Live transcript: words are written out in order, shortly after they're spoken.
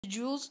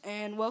Jules,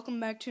 and welcome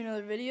back to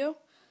another video.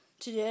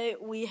 Today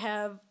we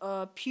have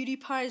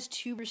Pewdiepie's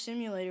Tuber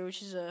Simulator,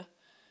 which is a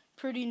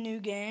pretty new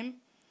game.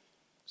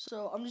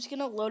 So I'm just going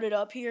to load it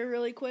up here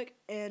really quick,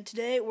 and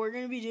today we're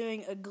going to be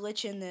doing a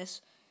glitch in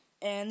this.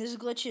 And this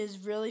glitch is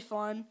really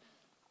fun.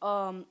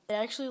 It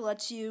actually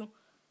lets you,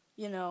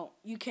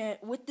 you can,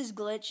 with this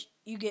glitch,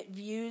 you get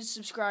views,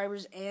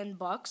 subscribers, and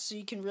bucks, so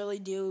you can really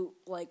do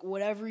like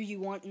whatever you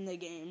want in the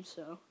game.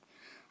 So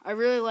I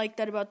really like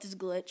that about this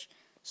glitch.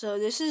 So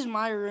this is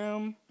my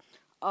room.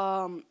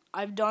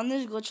 I've done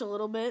this glitch a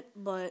little bit,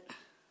 but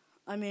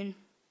I mean,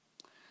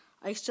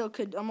 I still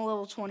could. I'm a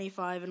level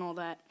 25 and all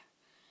that.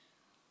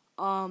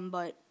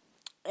 But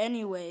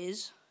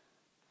anyways,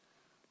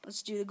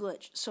 let's do the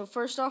glitch. So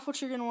first off,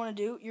 what you're gonna want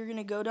to do, you're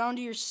gonna go down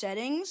to your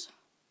settings.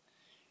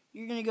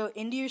 You're gonna go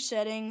into your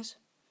settings,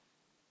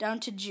 down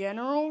to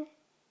general.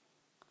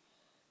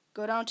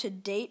 Go down to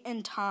date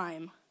and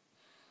time.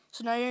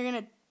 So now you're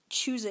gonna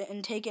choose it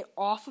and take it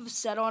off of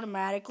set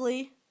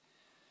automatically,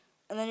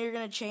 and then you're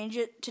going to change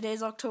it.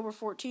 Today's October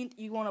 14th.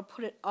 You want to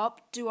put it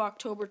up to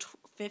October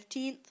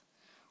 15th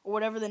or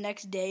whatever the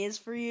next day is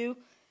for you.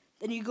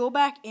 Then you go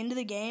back into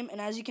the game,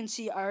 and as you can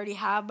see, I already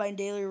have my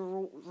daily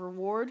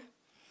reward.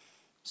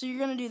 So you're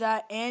going to do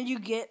that, and you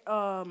get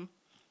all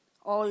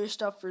your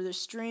stuff for the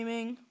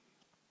streaming.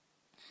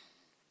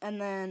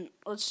 And then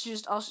I'll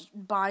just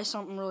buy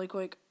something really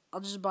quick. I'll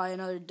just buy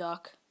another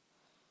duck.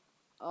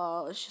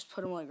 Let's just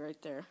put them like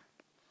right there.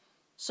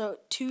 So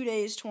 2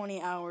 days,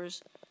 20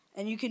 hours.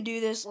 And you can do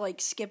this, like,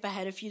 skip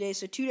ahead a few days.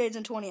 So 2 days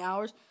and 20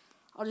 hours.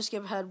 I'll just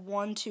skip ahead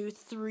 1, 2,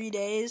 3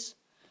 days.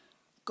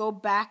 Go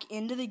back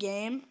into the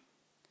game.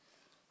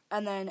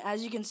 And then,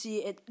 as you can see,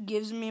 it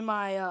gives me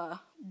my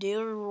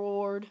daily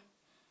reward.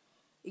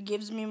 It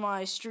gives me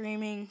my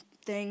streaming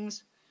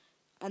things.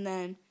 And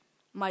then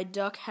my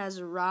duck has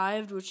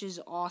arrived, which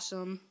is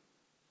awesome.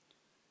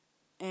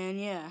 And,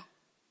 yeah.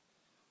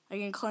 I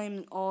can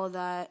claim all of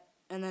that.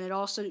 And then it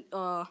also,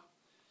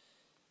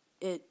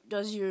 it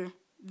does your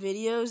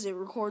videos. It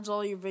records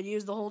all your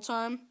videos the whole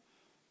time.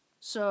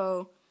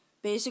 So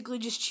basically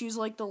just choose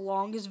like the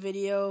longest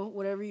video,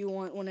 whatever you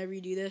want whenever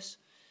you do this.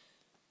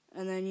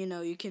 And then,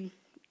 you can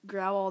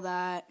grab all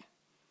that.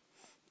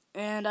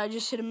 And I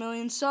just hit 1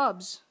 million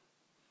subs.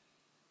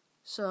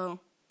 So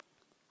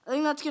I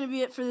think that's going to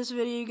be it for this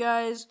video,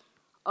 guys.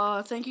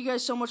 Thank you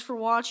guys so much for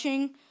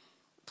watching.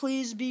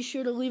 Please be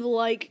sure to leave a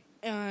like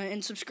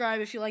and subscribe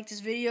if you like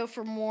this video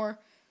for more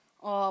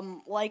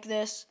like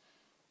this.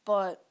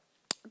 But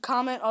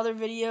comment other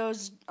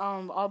videos.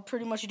 I'll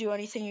pretty much do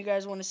anything you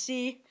guys want to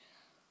see.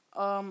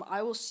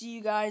 I will see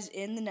you guys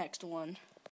in the next one.